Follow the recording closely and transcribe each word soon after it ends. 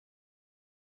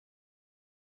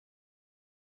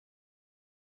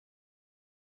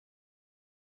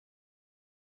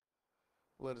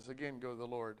Let us again go to the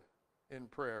Lord in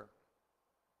prayer.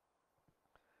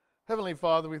 Heavenly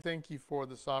Father, we thank you for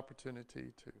this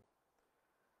opportunity to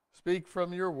speak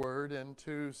from your word and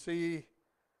to see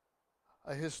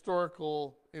a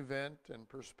historical event and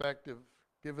perspective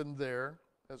given there,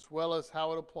 as well as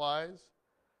how it applies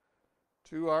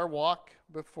to our walk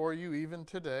before you even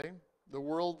today, the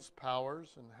world's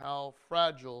powers, and how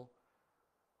fragile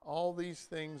all these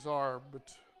things are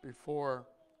before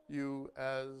you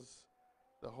as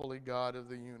the holy God of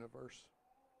the universe.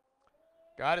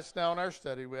 Guide us now in our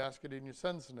study. We ask it in your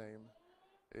Son's name.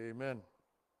 Amen.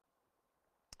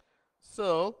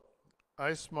 So,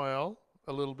 I smile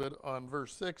a little bit on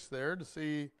verse 6 there to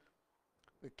see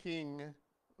the king.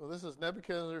 Well, this is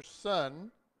Nebuchadnezzar's son,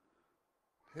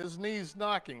 his knees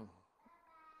knocking.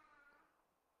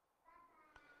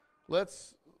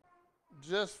 Let's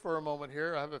just for a moment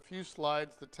here, I have a few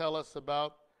slides to tell us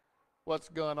about what's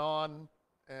gone on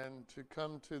and to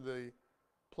come to the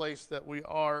place that we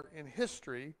are in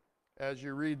history as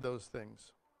you read those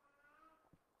things.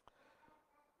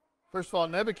 First of all,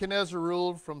 Nebuchadnezzar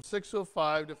ruled from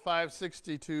 605 to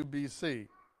 562 BC.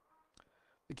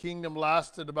 The kingdom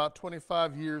lasted about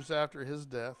 25 years after his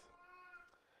death.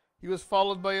 He was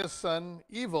followed by his son,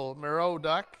 evil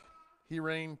Merodach. He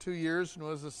reigned 2 years and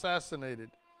was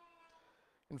assassinated.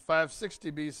 In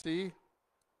 560 BC,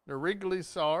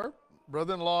 Neriglissar,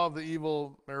 brother-in-law of the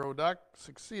evil Merodach,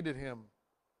 succeeded him.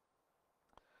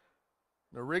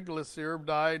 Neriglissar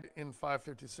died in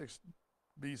 556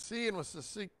 BC and was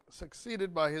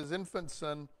succeeded by his infant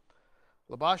son,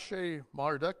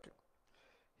 Labashe-Marduk.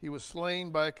 He was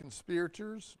slain by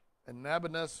conspirators, and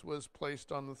Nabonidus was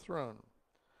placed on the throne.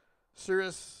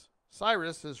 Cyrus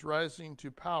is rising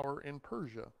to power in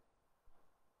Persia.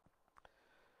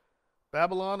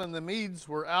 Babylon and the Medes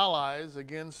were allies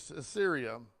against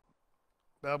Assyria.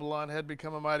 Babylon had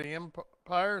become a mighty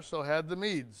empire, so had the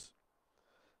Medes.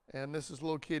 And this is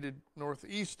located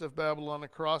northeast of Babylon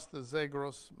across the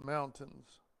Zagros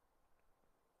Mountains.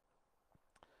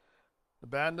 The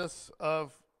bandits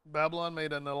of Babylon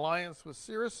made an alliance with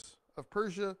Cyrus of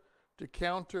Persia to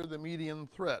counter the Median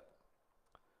threat.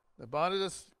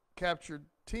 Nabonidus captured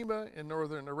Tema in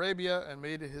northern Arabia and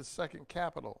made it his second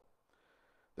capital.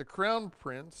 The crown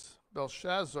prince,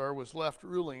 Belshazzar, was left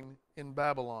ruling in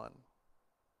Babylon.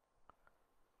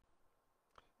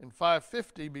 In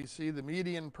 550 BC, the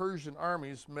Median-Persian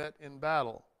armies met in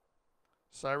battle.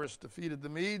 Cyrus defeated the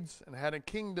Medes and had a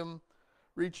kingdom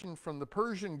reaching from the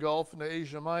Persian Gulf into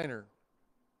Asia Minor.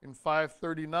 In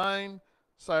 539,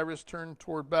 Cyrus turned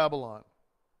toward Babylon.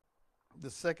 The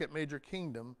second major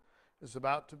kingdom is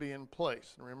about to be in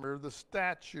place. And remember the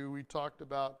statue we talked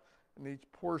about in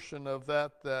each portion of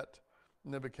that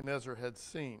Nebuchadnezzar had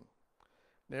seen.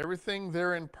 Now, everything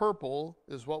there in purple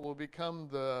is what will become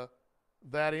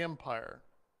that empire,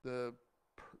 the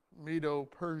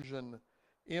Medo-Persian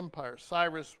Empire.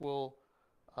 Cyrus will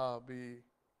be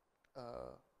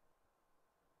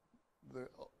the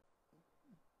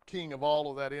king of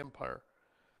all of that empire.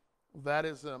 That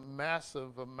is a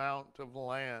massive amount of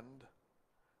land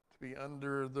to be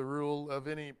under the rule of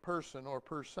any person or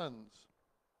persons.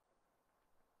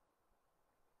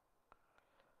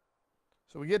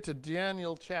 So we get to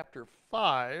Daniel chapter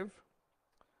 5.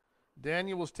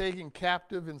 Daniel was taken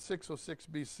captive in 606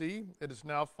 BC. It is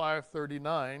now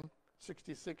 539,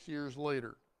 66 years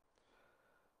later.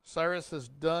 Cyrus has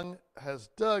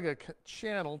dug a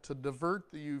channel to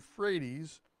divert the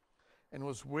Euphrates and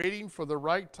was waiting for the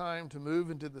right time to move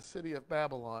into the city of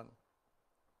Babylon.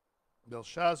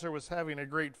 Belshazzar was having a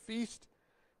great feast,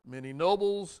 many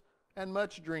nobles, and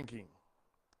much drinking.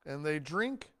 And they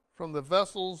drink from the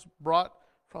vessels brought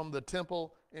from the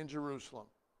temple in Jerusalem.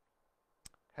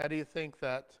 How do you think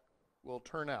that will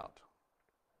turn out?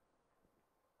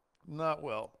 Not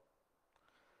well.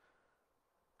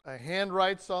 A hand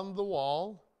writes on the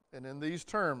wall, and in these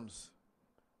terms,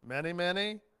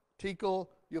 many,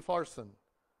 tekel upharsin,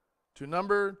 to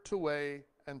number, to weigh,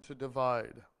 and to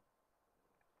divide.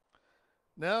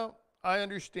 Now, I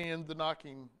understand the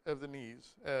knocking of the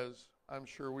knees, as I'm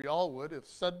sure we all would, if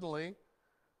suddenly,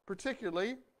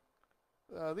 particularly,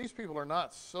 these people are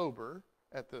not sober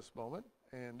at this moment,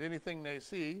 and anything they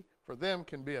see for them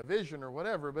can be a vision or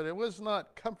whatever, but it was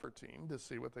not comforting to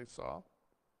see what they saw.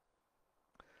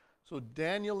 So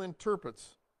Daniel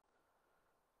interprets.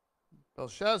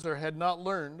 Belshazzar had not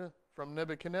learned from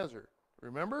Nebuchadnezzar.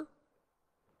 Remember?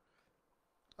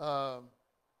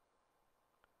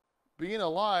 Being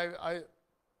alive,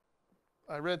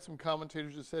 I read some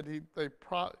commentators that said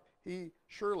he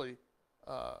surely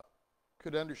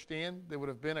could understand. There would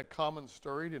have been a common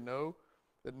story to know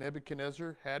that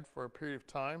Nebuchadnezzar had for a period of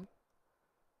time.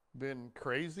 been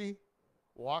crazy,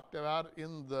 walked out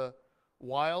in the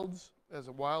wilds as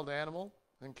a wild animal,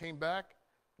 and came back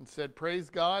and said, praise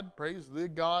God, praise the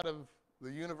God of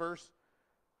the universe,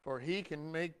 for he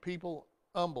can make people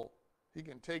humble. He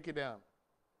can take you down.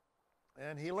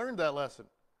 And he learned that lesson.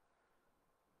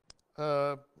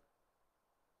 Daniel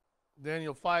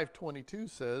 5:22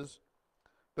 says,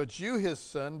 but you, his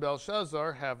son,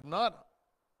 Belshazzar, have not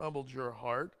humbled your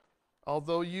heart,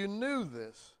 although you knew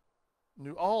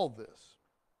all this.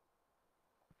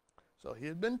 So he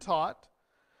had been taught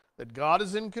that God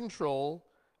is in control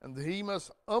and that he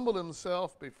must humble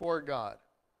himself before God.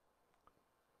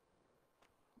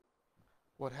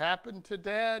 What happened to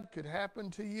Dad could happen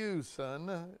to you,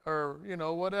 son, or,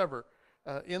 whatever,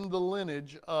 in the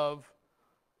lineage of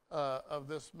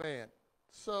this man.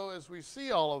 So as we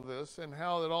see all of this and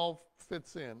how it all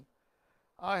fits in,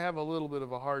 I have a little bit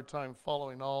of a hard time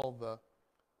following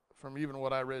from even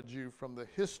what I read you, from the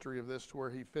history of this to where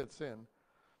he fits in.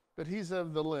 But he's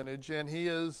of the lineage, and he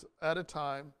is at a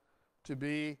time to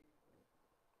be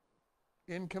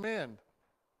in command.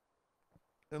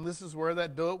 And this is where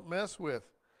that don't mess with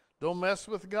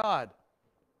God.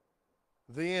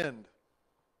 The end.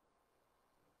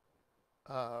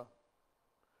 Not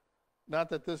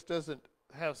that this doesn't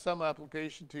have some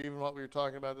application to even what we were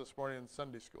talking about this morning in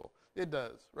Sunday school. It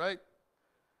does, right?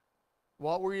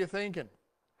 What were you thinking?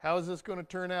 How is this going to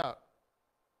turn out?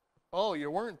 Oh,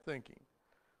 you weren't thinking.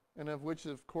 And of which,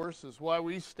 of course, is why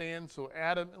we stand so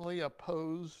adamantly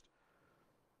opposed.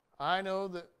 I know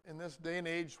that in this day and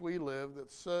age we live,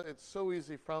 that it's so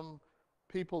easy from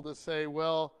people to say,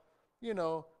 well,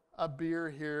 a beer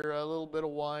here, a little bit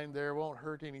of wine there won't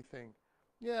hurt anything.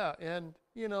 Yeah, and,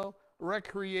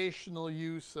 recreational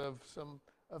use of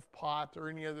pot or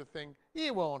any other thing,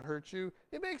 it won't hurt you.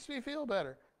 It makes me feel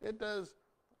better. It does.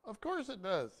 Of course it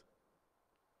does.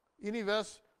 Any of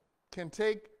us can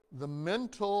take the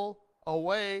mental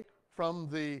away from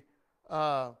the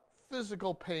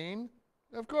physical pain,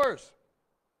 of course.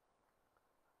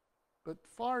 But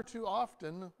far too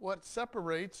often, what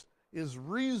separates is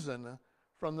reason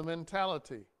from the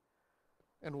mentality.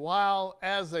 And while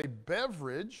as a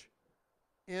beverage,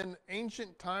 in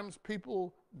ancient times,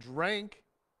 people drank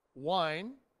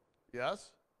wine,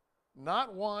 yes,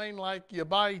 not wine like you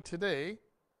buy today,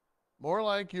 more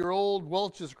like your old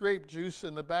Welch's grape juice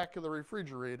in the back of the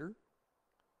refrigerator,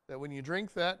 that when you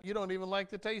drink that, you don't even like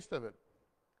the taste of it.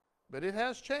 But it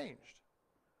has changed.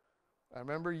 I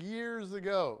remember years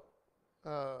ago,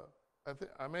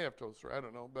 I may have told the story, I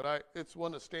don't know, but it's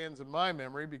one that stands in my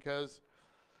memory because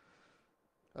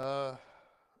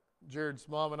Jared's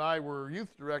mom and I were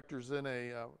youth directors in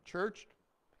a church,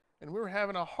 and we were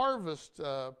having a harvest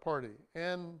party,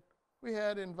 and we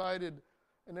had invited,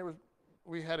 and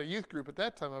we had a youth group at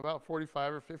that time, about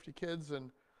 45 or 50 kids, and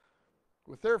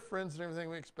with their friends and everything,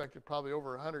 we expected probably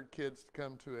over 100 kids to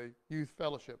come to a youth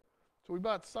fellowship. So we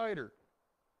bought cider,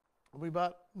 and we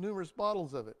bought numerous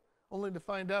bottles of it, only to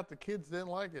find out the kids didn't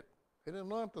like it. They didn't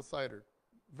want the cider.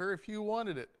 Very few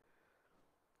wanted it.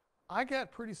 I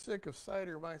got pretty sick of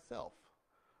cider myself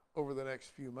over the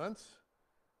next few months,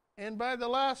 and by the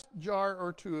last jar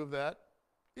or two of that,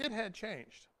 it had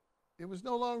changed. It was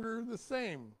no longer the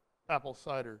same apple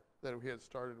cider that we had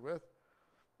started with,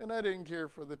 and I didn't care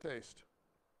for the taste.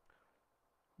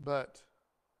 But,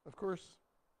 of course,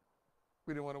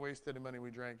 we didn't want to waste any money.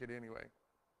 We drank it anyway.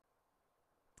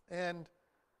 And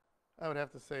I would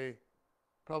have to say,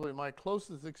 probably my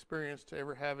closest experience to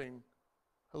ever having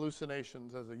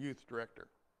hallucinations as a youth director.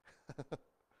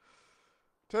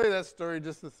 Tell you that story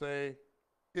just to say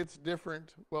it's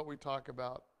different what we talk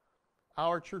about.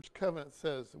 Our church covenant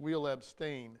says we'll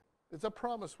abstain. It's a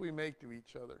promise we make to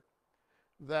each other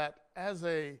that as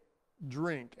a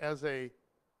drink,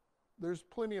 there's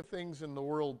plenty of things in the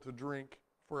world to drink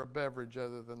for a beverage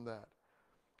other than that.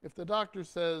 If the doctor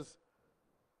says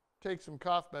take some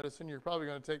cough medicine, you're probably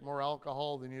going to take more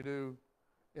alcohol than you do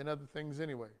in other things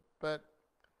anyway.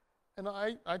 And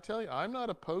I tell you, I'm not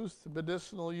opposed to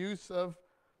medicinal use of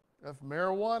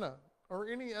marijuana or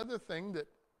any other thing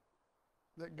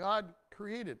that God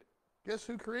created. Guess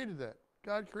who created that?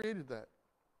 God created that.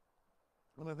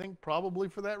 And I think probably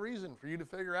for that reason, for you to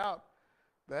figure out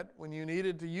that when you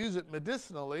needed to use it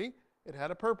medicinally, it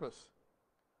had a purpose.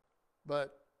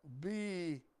 But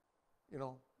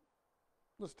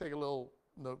let's take a little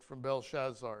note from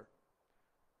Belshazzar.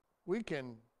 We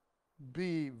can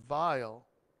be vile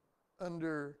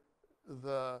under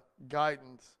the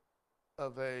guidance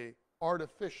of a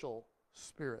artificial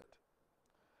spirit.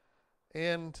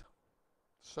 And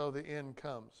so the end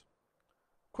comes.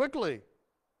 Quickly,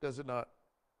 does it not?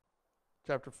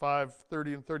 chapter 5,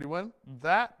 30 and 31.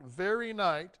 That very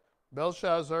night,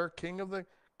 Belshazzar, king of the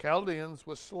Chaldeans,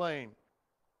 was slain.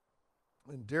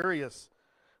 And Darius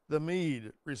the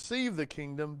Mede received the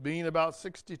kingdom, being about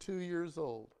 62 years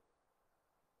old.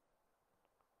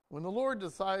 When the Lord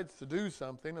decides to do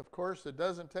something, of course, it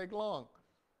doesn't take long.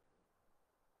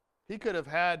 He could have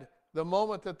had the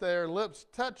moment that their lips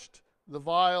touched the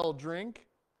vile drink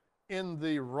in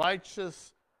the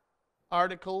righteous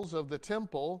articles of the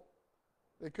temple,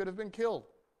 they could have been killed.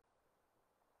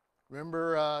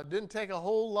 Remember, didn't take a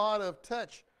whole lot of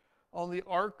touch on the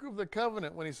Ark of the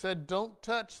Covenant when he said, don't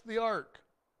touch the Ark.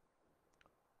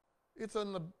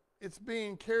 It's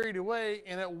being carried away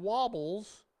and it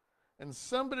wobbles, and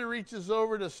somebody reaches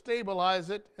over to stabilize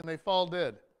it and they fall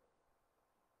dead.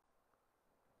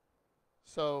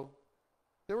 So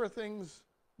there were things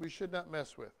we should not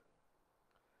mess with.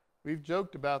 We've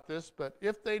joked about this, but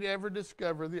if they'd ever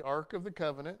discover the Ark of the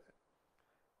Covenant,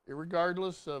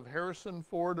 regardless of Harrison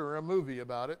Ford or a movie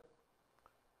about it,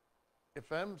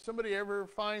 if somebody ever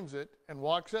finds it and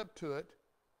walks up to it,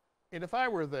 and if I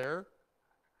were there,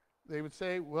 they would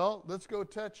say, well, let's go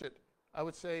touch it. I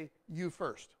would say, you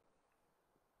first.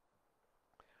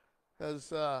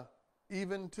 Because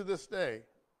even to this day,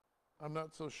 I'm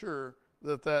not so sure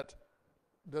that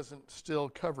doesn't still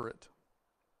cover it.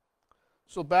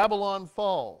 So Babylon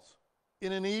falls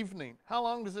in an evening. How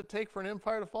long does it take for an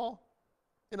empire to fall?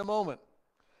 In a moment.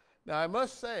 Now, I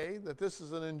must say that this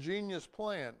is an ingenious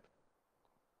plan.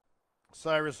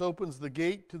 Cyrus opens the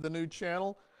gate to the new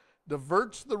channel,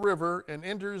 diverts the river, and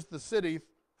enters the city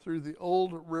through the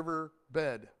old river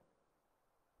bed.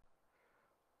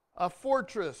 A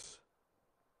fortress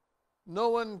no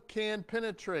one can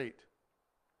penetrate,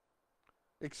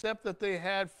 except that they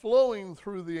had flowing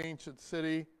through the ancient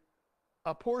city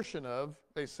a portion of,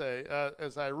 they say,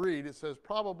 as I read, it says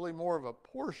probably more of a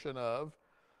portion of,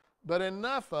 but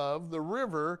enough of the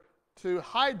river to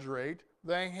hydrate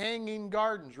the hanging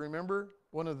gardens. Remember,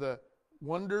 one of the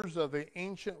wonders of the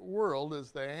ancient world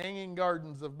is the hanging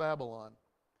gardens of Babylon.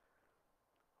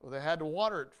 Well, they had to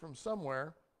water it from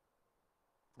somewhere.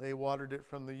 They watered it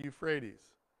from the Euphrates.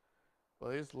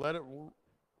 Well, they just let it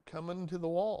come into the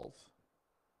walls.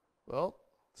 Well,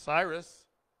 Cyrus,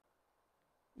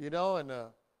 you know,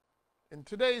 in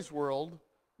today's world,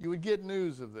 you would get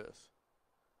news of this.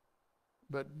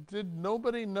 But did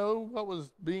nobody know what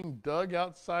was being dug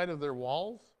outside of their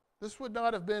walls? This would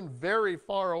not have been very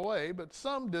far away, but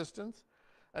some distance,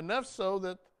 enough so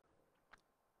that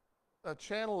a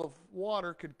channel of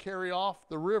water could carry off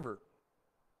the river.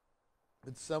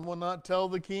 Did someone not tell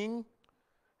the king,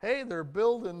 hey, they're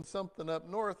building something up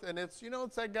north, and it's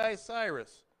that guy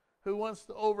Cyrus who wants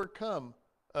to overcome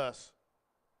us.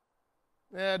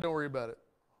 Don't worry about it.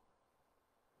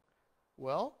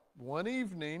 Well, one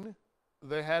evening,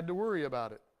 they had to worry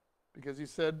about it because he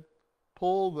said,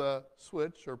 pull the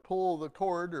switch or pull the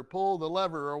cord or pull the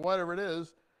lever or whatever it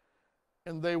is,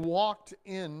 and they walked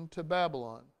into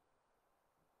Babylon.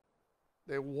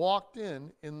 They walked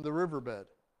in the riverbed.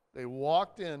 They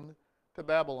walked in to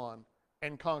Babylon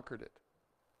and conquered it.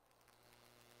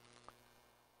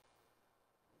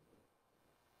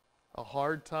 A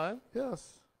hard time?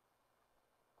 Yes.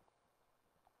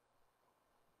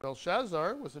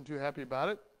 Belshazzar wasn't too happy about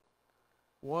it.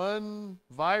 One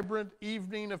vibrant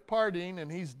evening of partying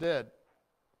and he's dead.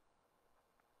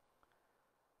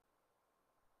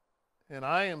 And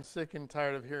I am sick and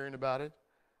tired of hearing about it,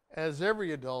 as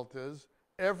every adult is,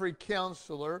 every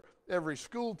counselor, every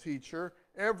school teacher,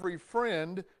 every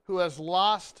friend who has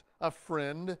lost a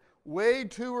friend way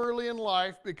too early in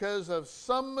life because of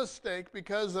some mistake,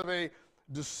 because of a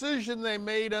decision they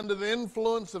made under the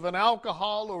influence of an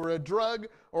alcohol or a drug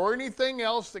or anything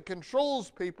else that controls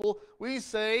people. We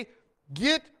say,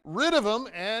 get rid of them,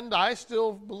 and I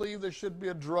still believe there should be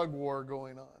a drug war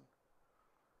going on.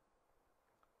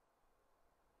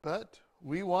 But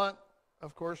we want,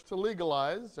 of course, to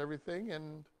legalize everything,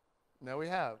 and now we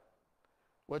have.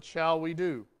 What shall we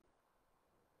do?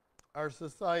 Our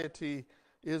society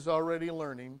is already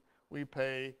learning we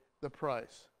pay the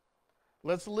price.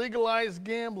 Let's legalize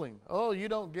gambling. Oh, you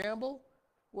don't gamble?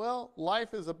 Well,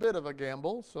 life is a bit of a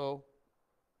gamble, so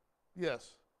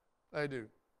yes, I do.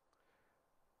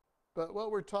 But what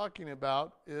we're talking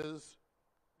about is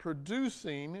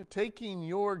taking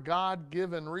your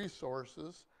God-given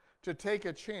resources to take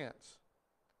a chance.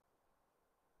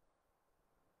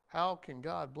 How can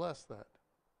God bless that?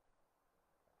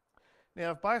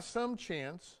 Now, if by some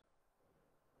chance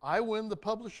I win the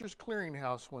Publishers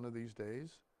Clearinghouse one of these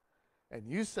days, and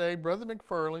you say, Brother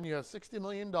McFarlin, you have $60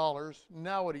 million,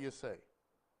 now what do you say?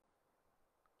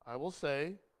 I will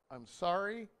say, I'm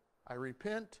sorry, I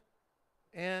repent,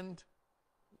 and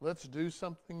let's do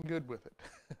something good with it.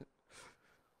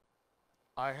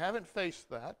 I haven't faced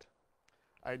that.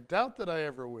 I doubt that I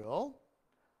ever will.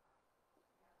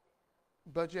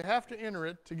 But you have to enter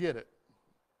it to get it.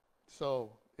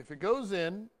 So if it goes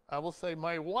in, I will say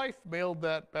my wife mailed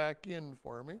that back in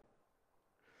for me.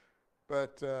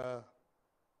 But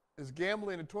is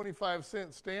gambling a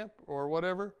 25-cent stamp or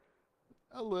whatever?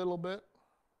 A little bit.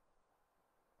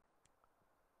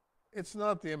 It's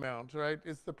not the amount, right?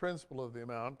 It's the principle of the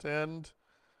amount. And,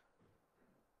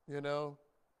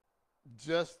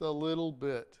 just a little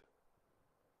bit.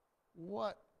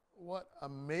 What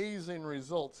amazing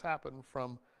results happen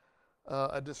from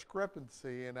a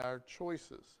discrepancy in our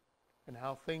choices and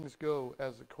how things go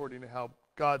as according to how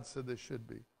God said they should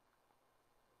be.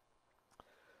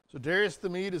 So Darius the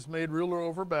Mede is made ruler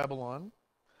over Babylon.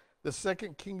 The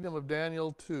second kingdom of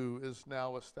Daniel 2 is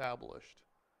now established.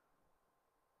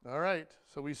 All right,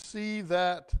 so we see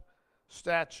that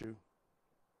statue.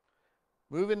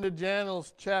 Move into Daniel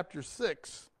chapter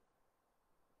 6.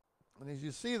 And as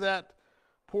you see that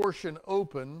portion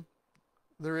open,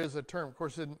 there is a term. Of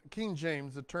course, in King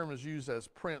James, the term is used as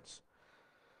prince.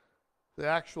 The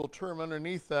actual term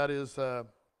underneath that is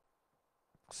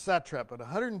satrap. But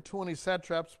 120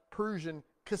 satraps, Persian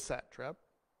satrap,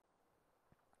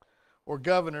 or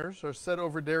governors, are set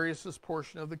over Darius's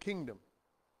portion of the kingdom,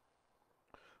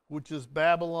 which is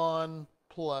Babylon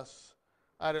plus,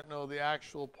 I don't know, the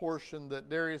actual portion that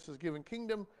Darius is given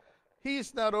kingdom.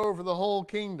 He's not over the whole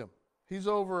kingdom. He's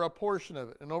over a portion of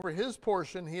it. And over his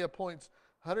portion, he appoints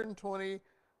 120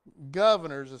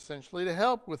 governors, essentially, to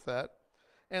help with that.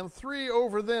 And 3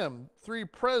 over them, 3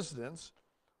 presidents,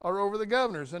 are over the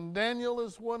governors. And Daniel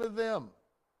is one of them.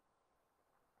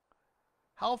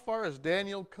 How far has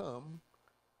Daniel come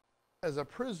as a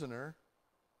prisoner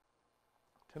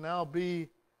to now be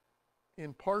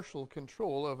in partial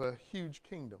control of a huge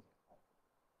kingdom?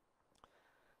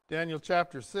 Daniel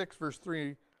chapter 6, verse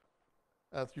 3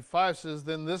 through 5 says,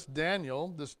 Then this Daniel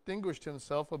distinguished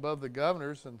himself above the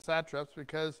governors and satraps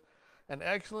because an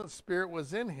excellent spirit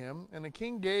was in him, and the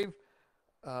king gave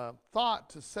thought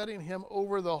to setting him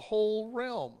over the whole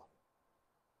realm.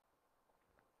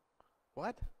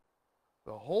 What?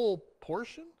 The whole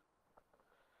portion?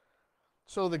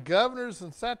 So the governors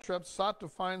and satraps sought to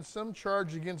find some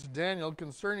charge against Daniel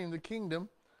concerning the kingdom,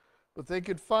 but they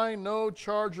could find no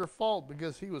charge or fault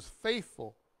because he was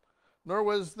faithful, nor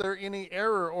was there any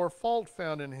error or fault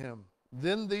found in him.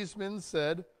 Then these men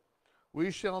said,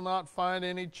 We shall not find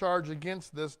any charge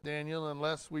against this Daniel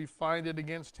unless we find it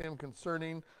against him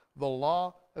concerning the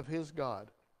law of his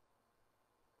God.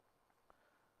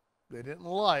 They didn't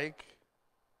like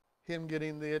him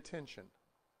getting the attention.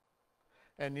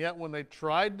 And yet when they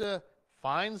tried to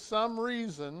find some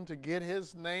reason to get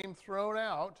his name thrown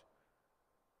out,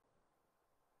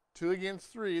 2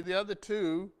 against 3, the other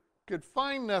 2 could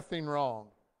find nothing wrong.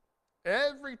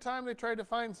 Every time they tried to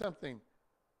find something,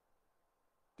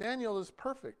 Daniel is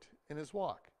perfect in his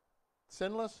walk.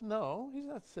 Sinless? No, he's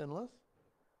not sinless.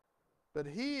 But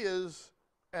he is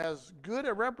as good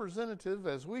a representative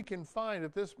as we can find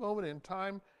at this moment in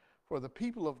time for the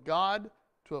people of God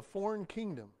to a foreign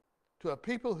kingdom, to a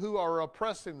people who are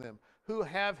oppressing them, who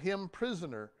have him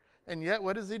prisoner. And yet,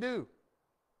 what does he do?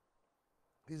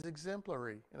 He's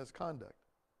exemplary in his conduct.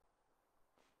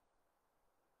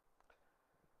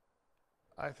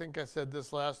 I think I said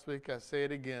this last week, I say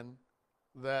it again,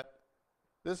 that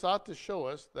this ought to show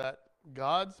us that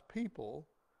God's people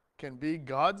can be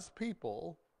God's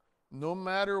people no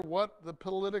matter what the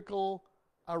political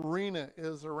arena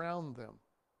is around them.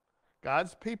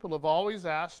 God's people have always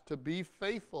asked to be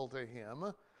faithful to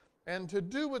him and to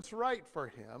do what's right for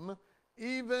him,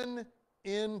 even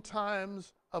in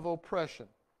times of oppression.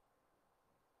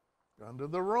 Under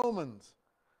the Romans,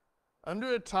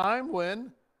 under a time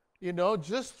when,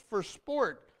 just for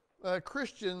sport,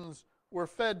 Christians were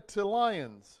fed to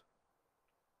lions.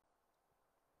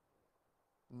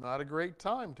 Not a great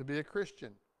time to be a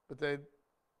Christian, but they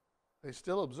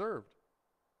still observed,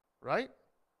 right?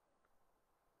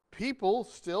 People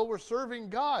still were serving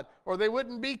God, or they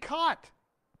wouldn't be caught.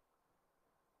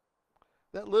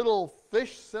 That little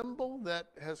fish symbol that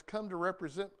has come to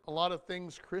represent a lot of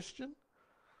things Christian,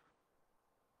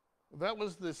 that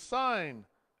was the sign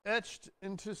etched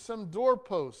into some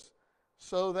doorposts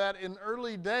so that in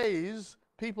early days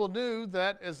people knew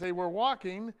that as they were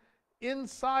walking,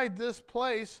 inside this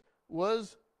place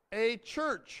was a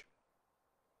church.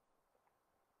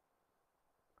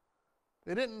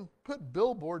 They didn't put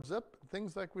billboards up,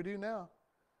 things like we do now.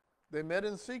 They met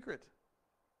in secret.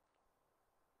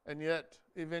 And yet,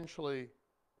 eventually,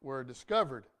 were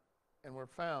discovered and were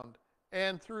found,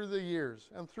 and through the years,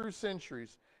 and through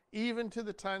centuries, even to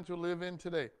the times we live in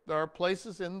today. There are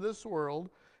places in this world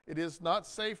it is not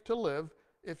safe to live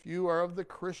if you are of the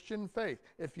Christian faith.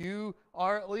 If you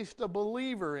are at least a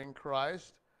believer in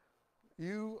Christ,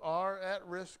 you are at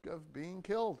risk of being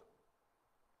killed.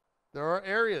 There are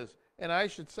areas, and I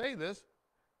should say this,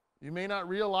 you may not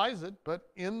realize it, but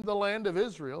in the land of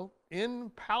Israel,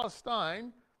 in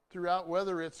Palestine, throughout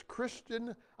whether it's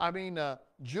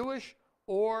Jewish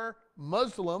or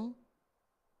Muslim,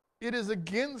 it is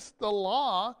against the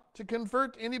law to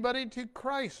convert anybody to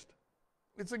Christ.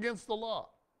 It's against the law.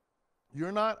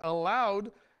 You're not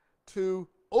allowed to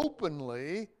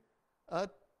openly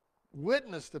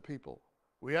witness to people.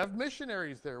 We have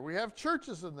missionaries there. We have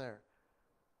churches in there.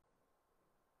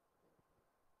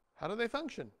 How do they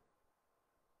function?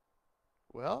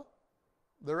 Well,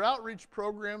 their outreach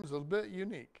program is a bit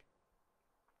unique.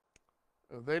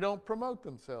 They don't promote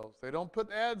themselves. They don't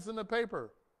put ads in the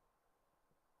paper.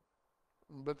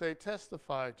 But they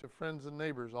testify to friends and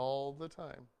neighbors all the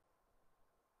time.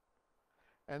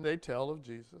 And they tell of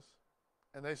Jesus.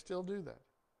 And they still do that.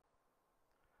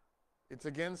 It's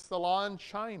against the law in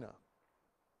China.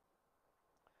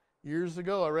 Years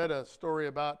ago, I read a story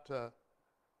about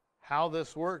how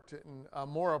this worked in a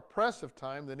more oppressive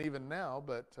time than even now,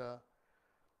 but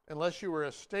unless you were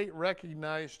a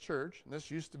state-recognized church, and this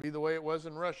used to be the way it was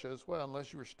in Russia as well,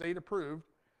 unless you were state-approved,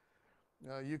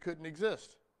 you couldn't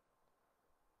exist.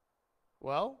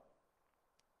 Well,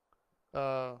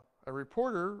 a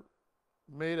reporter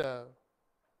made an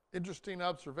interesting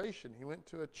observation. He went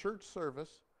to a church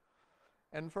service,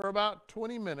 and for about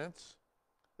 20 minutes,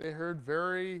 they heard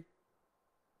very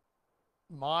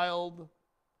mild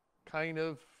kind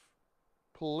of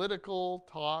political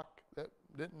talk that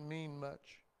didn't mean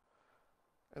much.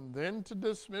 And then to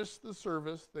dismiss the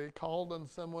service, they called on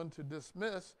someone to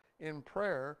dismiss in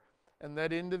prayer, and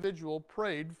that individual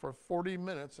prayed for 40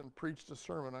 minutes and preached a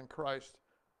sermon on Christ.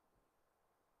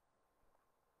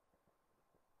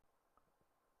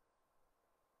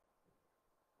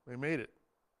 They made it.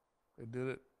 They did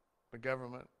it. The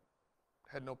government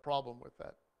had no problem with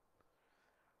that.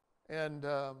 And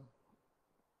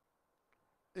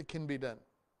it can be done.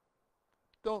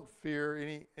 Don't fear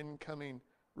any incoming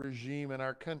regime in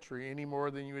our country any more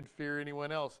than you would fear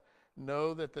anyone else.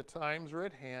 Know that the times are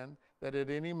at hand, that at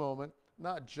any moment,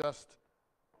 not just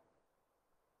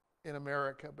in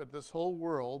America, but this whole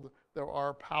world, there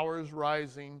are powers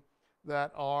rising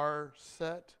that are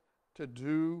set to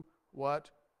do what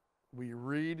we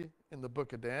read in the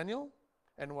book of Daniel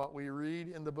and what we read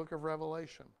in the book of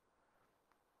Revelation.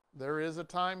 There is a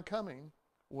time coming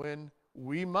when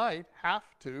we might have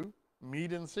to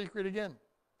meet in secret again.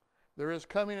 There is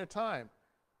coming a time.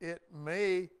 It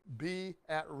may be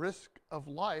at risk of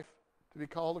life to be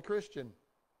called a Christian.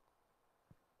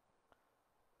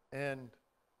 And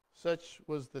such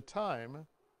was the time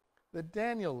that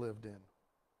Daniel lived in.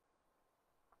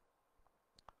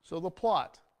 So the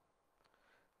plot.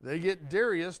 They get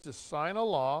Darius to sign a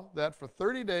law that for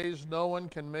 30 days no one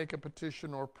can make a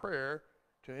petition or prayer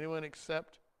to anyone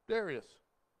except Darius.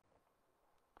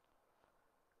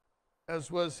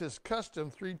 As was his custom,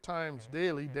 3 times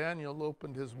daily, Daniel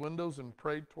opened his windows and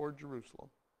prayed toward Jerusalem.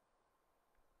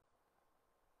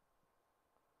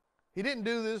 He didn't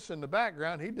do this in the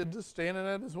background. He did this standing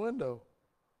at his window.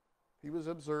 He was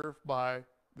observed by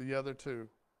the other 2.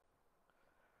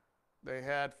 They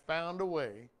had found a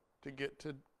way to get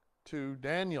to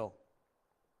Daniel.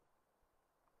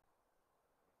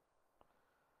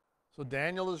 So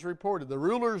Daniel is reported. The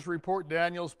rulers report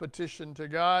Daniel's petition to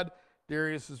God.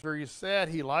 Darius is very sad.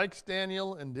 He likes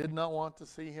Daniel and did not want to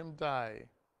see him die.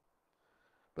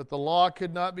 But the law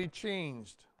could not be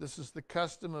changed. This is the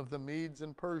custom of the Medes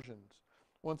and Persians.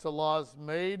 Once a law is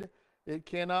made, it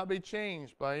cannot be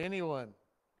changed by anyone.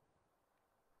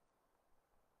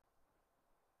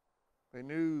 They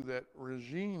knew that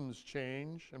regimes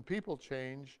change and people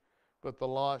change, but the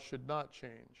law should not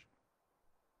change.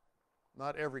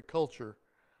 Not every culture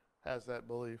has that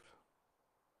belief.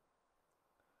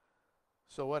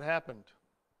 So what happened?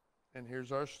 And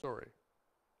here's our story.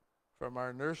 From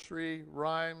our nursery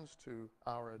rhymes to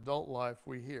our adult life,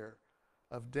 we hear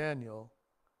of Daniel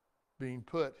being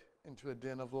put into a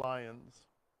den of lions.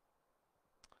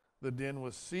 The den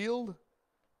was sealed.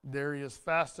 Darius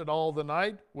fasted all the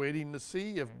night, waiting to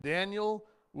see if Daniel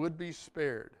would be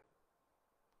spared.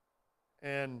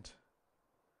 And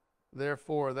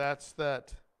therefore, that's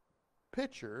that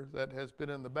picture that has been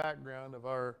in the background of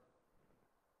our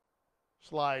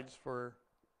slides for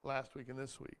last week and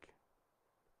this week.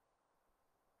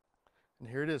 And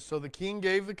here it is. So the king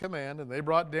gave the command, and they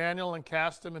brought Daniel and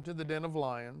cast him into the den of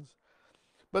lions.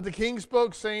 But the king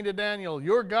spoke, saying to Daniel,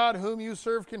 your God, whom you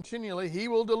serve continually, he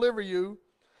will deliver you.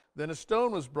 Then a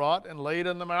stone was brought and laid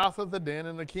in the mouth of the den,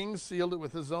 and the king sealed it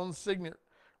with his own signet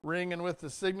ring and with the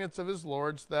signets of his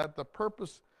lords, that the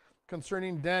purpose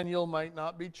concerning Daniel might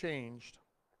not be changed.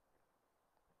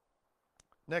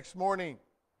 Next morning,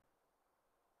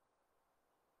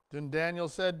 then Daniel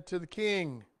said to the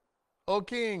king, O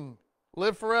king,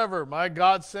 live forever. My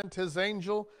God sent his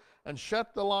angel and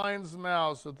shut the lions'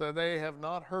 mouths so that they have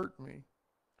not hurt me,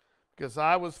 because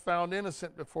I was found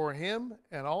innocent before him,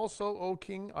 and also, O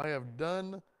king, I have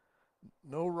done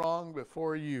no wrong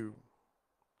before you.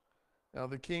 Now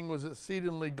the king was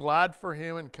exceedingly glad for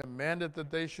him and commanded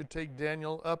that they should take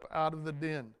Daniel up out of the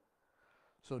den.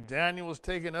 So Daniel was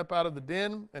taken up out of the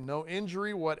den, and no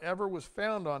injury whatever was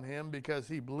found on him, because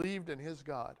he believed in his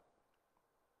God.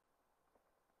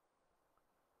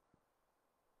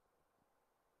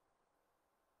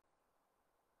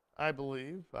 I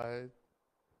believe.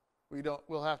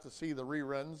 We'll have to see the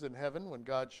reruns in heaven when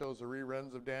God shows the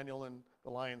reruns of Daniel in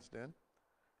the lion's den.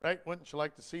 Right? Wouldn't you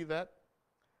like to see that?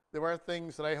 There are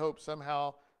things that I hope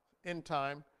somehow in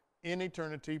time, in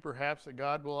eternity perhaps, that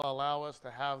God will allow us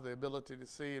to have the ability to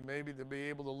see, and maybe to be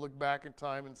able to look back in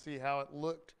time and see how it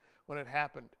looked when it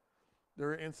happened. There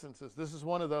are instances. This is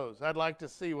one of those. I'd like to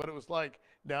see what it was like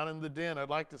down in the den. I'd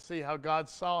like to see how God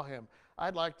saw him.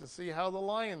 I'd like to see how the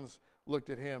lions looked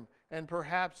at him. And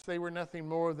perhaps they were nothing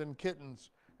more than kittens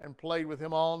and played with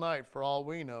him all night, for all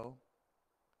we know.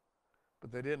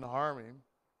 But they didn't harm him.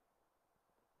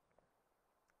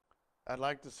 I'd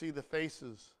like to see the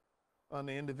faces on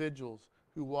the individuals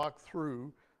who walked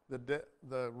through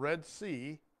the Red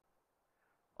Sea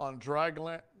on dry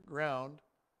ground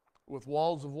with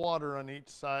walls of water on each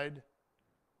side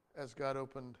as God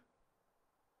opened.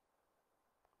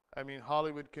 I mean,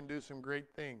 Hollywood can do some great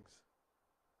things,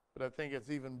 but I think it's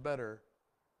even better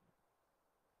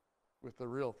with the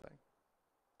real thing.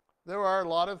 There are a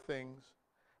lot of things,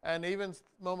 and even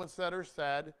moments that are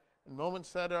sad, and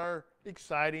moments that are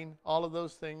exciting, all of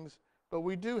those things, but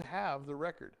we do have the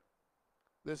record.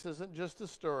 This isn't just a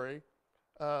story,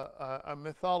 a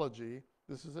mythology.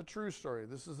 This is a true story.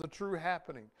 This is a true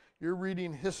happening. You're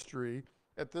reading history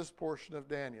at this portion of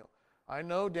Daniel. I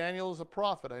know Daniel is a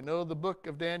prophet. I know the book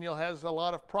of Daniel has a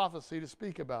lot of prophecy to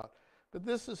speak about, but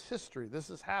this is history. This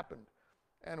has happened,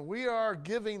 and we are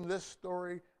giving this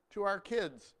story to our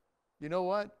kids. You know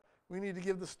what? We need to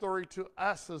give the story to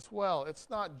us as well. It's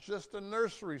not just a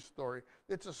nursery story.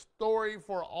 It's a story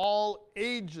for all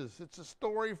ages. It's a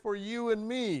story for you and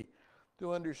me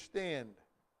to understand.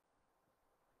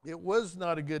 It was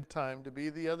not a good time to be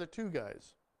the other two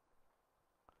guys.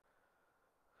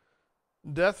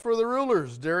 Death for the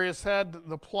rulers. Darius had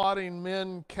the plotting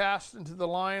men cast into the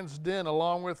lion's den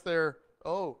along with their,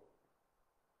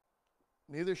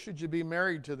 neither should you be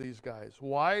married to these guys,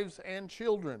 wives and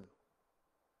children.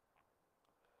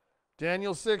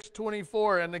 Daniel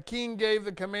 6:24, and the king gave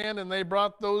the command, and they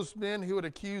brought those men who had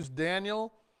accused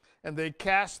Daniel, and they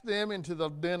cast them into the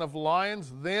den of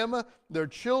lions, them, their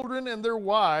children, and their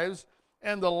wives,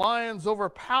 and the lions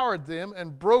overpowered them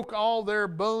and broke all their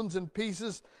bones in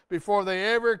pieces before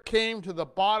they ever came to the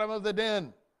bottom of the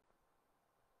den.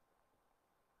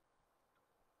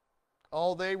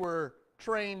 Oh, they were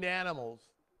trained animals.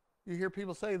 You hear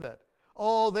people say that.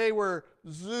 Oh, they were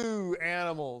zoo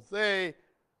animals.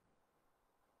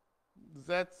 Does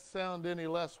that sound any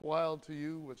less wild to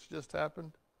you, what's just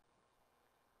happened?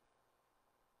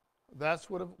 That's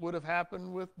what would have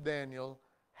happened with Daniel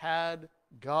had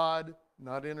God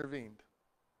not intervened.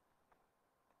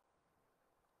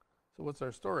 So what's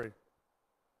our story?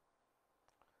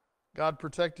 God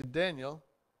protected Daniel.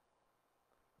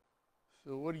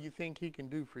 So what do you think he can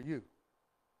do for you?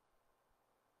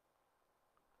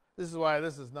 This is why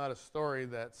this is not a story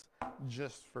that's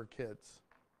just for kids.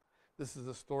 This is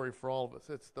a story for all of us.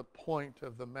 It's the point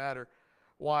of the matter.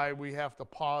 Why we have to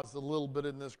pause a little bit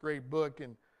in this great book.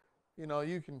 And,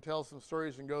 you can tell some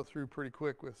stories and go through pretty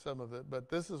quick with some of it. But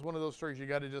this is one of those stories you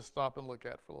got to just stop and look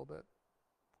at for a little bit.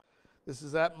 This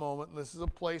is that moment. And this is a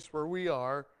place where we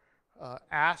are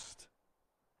asked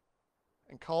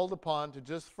and called upon to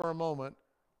just for a moment,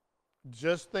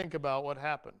 just think about what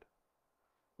happened.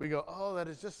 We go, oh, that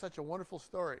is just such a wonderful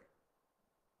story.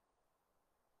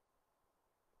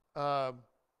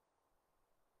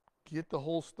 Get the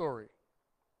whole story.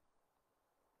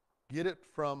 Get it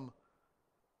from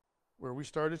where we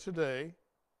started today,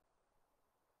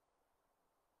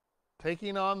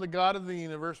 taking on the God of the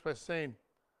universe by saying,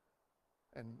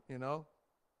 and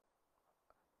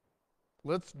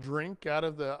let's drink out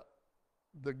of the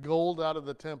the gold out of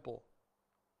the temple.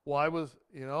 Why was,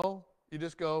 you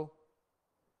just go,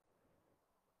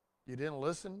 you didn't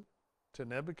listen to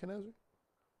Nebuchadnezzar?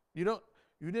 You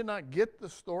did not get the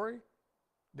story?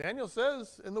 Daniel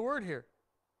says in the word here,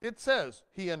 it says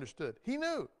he understood. He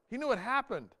knew. He knew it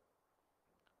happened.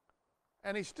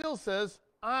 And he still says,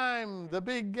 I'm the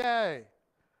big guy.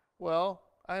 Well,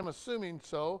 I'm assuming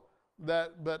so,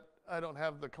 but I don't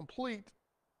have the complete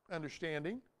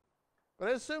understanding. But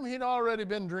I assume he'd already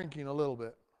been drinking a little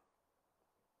bit.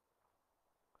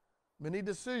 Many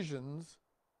decisions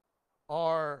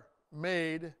are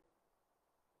made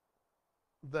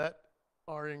that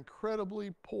are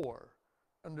incredibly poor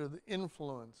under the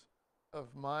influence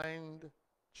of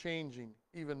mind-changing,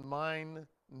 even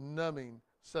mind-numbing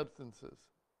substances.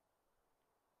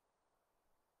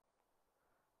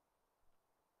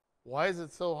 Why is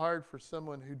it so hard for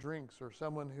someone who drinks or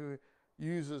someone who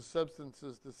uses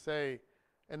substances to say,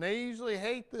 and they usually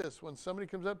hate this when somebody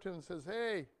comes up to them and says,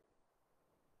 hey,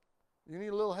 you need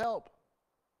a little help.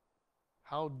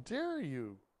 How dare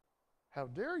you? How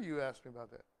dare you ask me about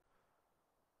that?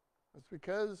 It's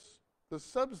because the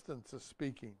substance is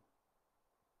speaking.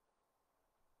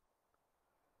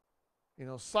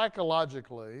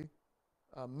 Psychologically,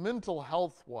 mental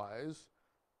health-wise,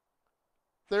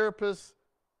 therapists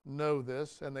know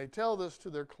this, and they tell this to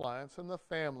their clients and the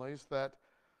families that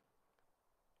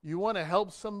you want to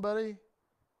help somebody,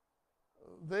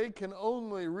 they can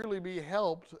only really be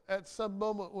helped at some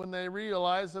moment when they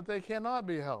realize that they cannot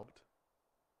be helped.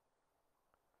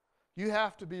 You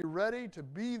have to be ready to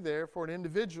be there for an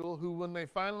individual who, when they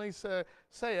finally say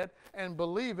it and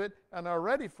believe it and are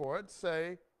ready for it,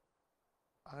 say,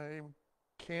 I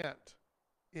can't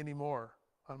anymore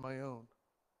on my own.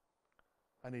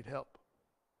 I need help.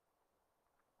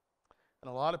 And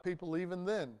a lot of people, even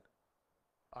then,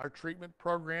 our treatment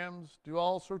programs do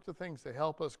all sorts of things to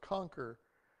help us conquer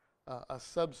a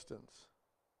substance.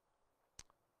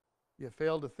 You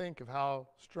fail to think of how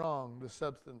strong the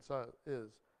substance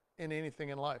is in anything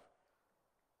in life.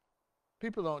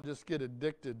 People don't just get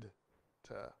addicted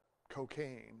to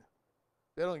cocaine.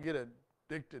 They don't get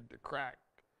addicted to crack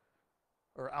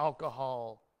or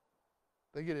alcohol.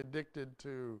 They get addicted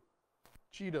to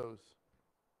Cheetos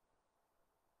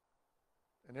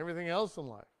and everything else in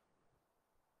life.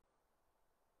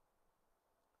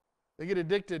 They get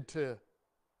addicted to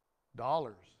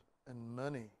dollars and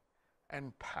money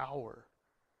and power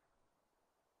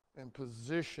and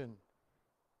position.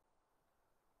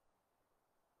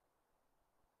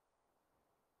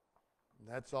 And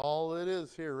that's all it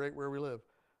is here, right where we live.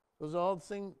 Those are all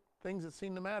the things that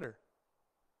seem to matter.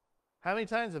 How many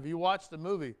times have you watched a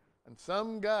movie and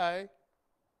some guy,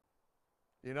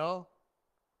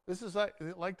 this is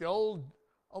like the old,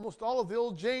 almost all of the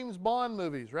old James Bond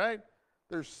movies, right?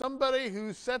 There's somebody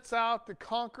who sets out to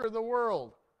conquer the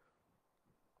world.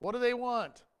 What do they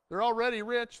want? They're already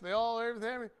rich.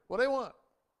 Everything. What do they want?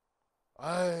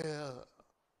 I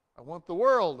want the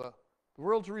world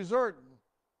to resort.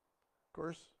 Of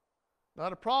course,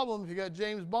 not a problem if you got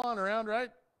James Bond around, right?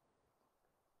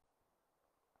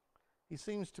 He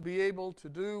seems to be able to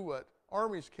do what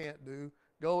armies can't do,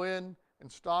 go in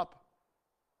and stop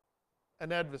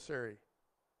an adversary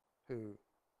who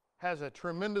has a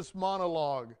tremendous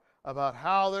monologue about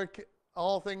how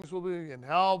all things will be and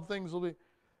how things will be.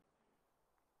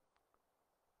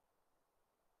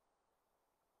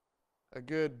 A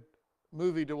good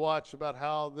movie to watch about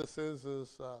how this is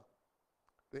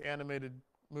the animated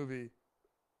movie,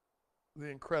 The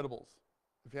Incredibles.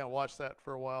 If you haven't watched that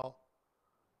for a while,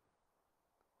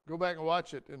 go back and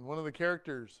watch it. And one of the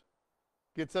characters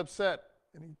gets upset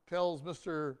and he tells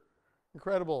Mr.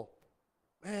 Incredible,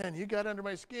 man, you got under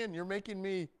my skin. You're making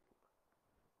me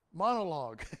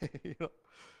monologue.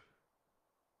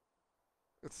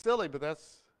 It's silly, but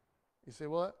you say,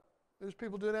 what? There's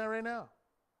people doing that right now.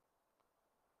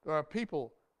 There are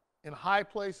people in high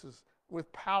places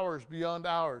with powers beyond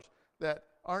ours that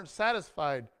aren't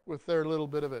satisfied with their little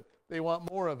bit of it. They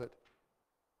want more of it.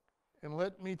 And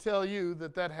let me tell you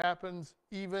that happens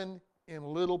even in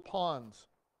little ponds.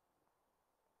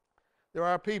 There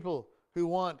are people who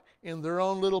want in their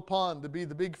own little pond to be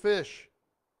the big fish.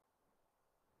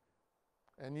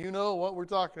 And you know what we're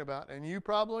talking about. And you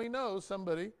probably know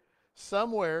somebody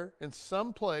somewhere in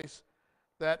some place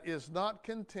that is not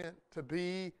content to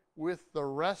be with the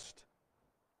rest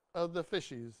of the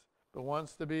fishies, but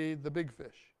wants to be the big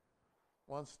fish,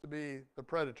 wants to be the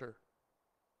predator.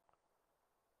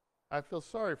 I feel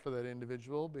sorry for that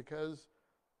individual because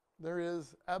there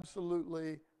is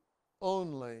absolutely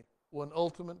only one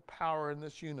ultimate power in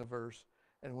this universe.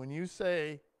 And when you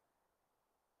say,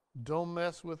 don't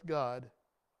mess with God,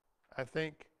 I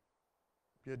think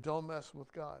you don't mess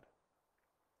with God.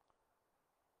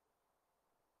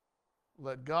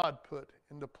 Let God put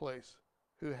into place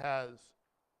who has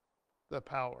the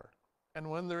power. And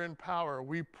when they're in power,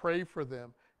 we pray for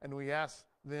them and we ask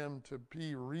them to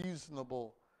be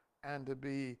reasonable and to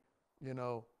be,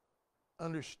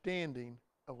 understanding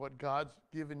of what God's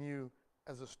given you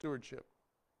as a stewardship.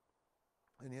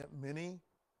 And yet many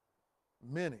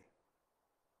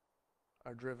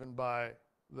are driven by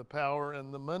the power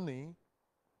and the money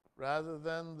rather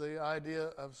than the idea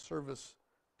of service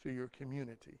to your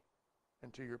community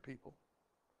and to your people.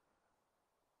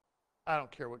 I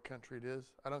don't care what country it is.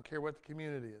 I don't care what the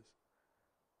community is.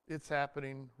 It's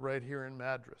happening right here in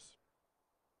Madras.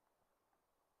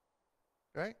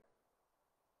 Right?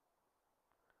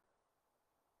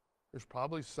 There's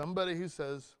probably somebody who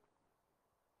says,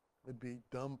 it'd be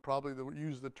dumb probably to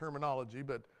use the terminology,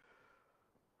 but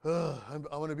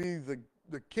I want to be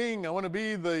the king. I want to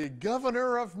be the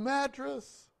governor of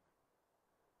Madras.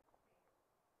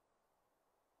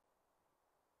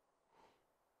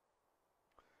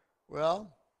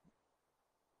 Well,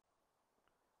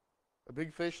 a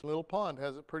big fish in a little pond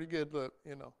has it pretty good,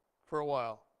 for a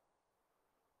while.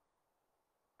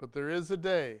 But there is a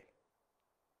day,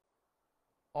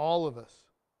 all of us,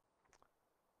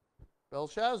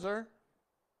 Belshazzar,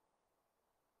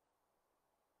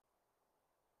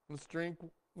 let's drink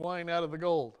wine out of the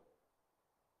gold.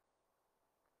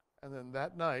 And then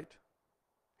that night,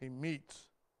 he meets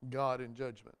God in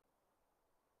judgment.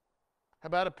 How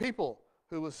about a people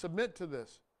who will submit to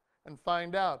this and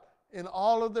find out in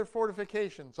all of their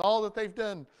fortifications, all that they've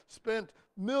done, spent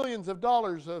millions of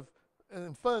dollars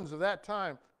in funds of that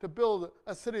time to build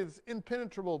a city that's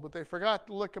impenetrable, but they forgot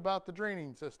to look about the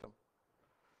draining system.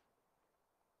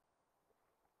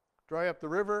 Dry up the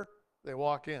river, they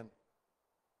walk in.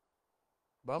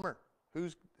 Bummer.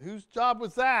 Whose job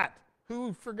was that?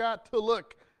 Who forgot to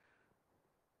look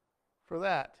for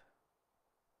that?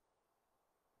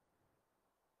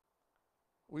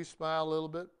 We smile a little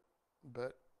bit,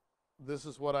 but this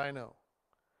is what I know.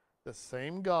 The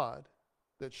same God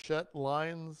that shut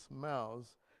lions'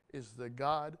 mouths is the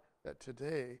God that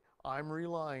today I'm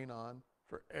relying on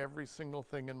for every single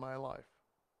thing in my life.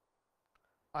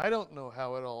 I don't know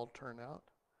how it all turned out,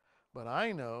 but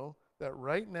I know that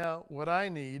right now what I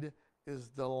need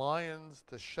is the lions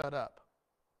to shut up.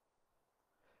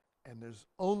 And there's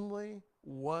only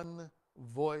one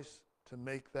voice to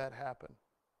make that happen.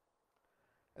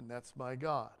 And that's my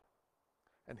God.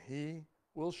 And he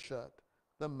will shut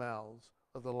the mouths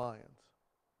of the lions.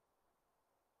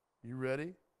 You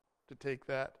ready to take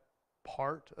that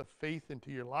part of faith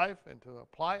into your life and to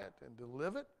apply it and to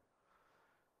live it?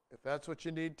 If that's what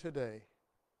you need today,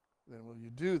 then will you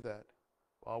do that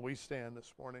while we stand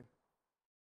this morning?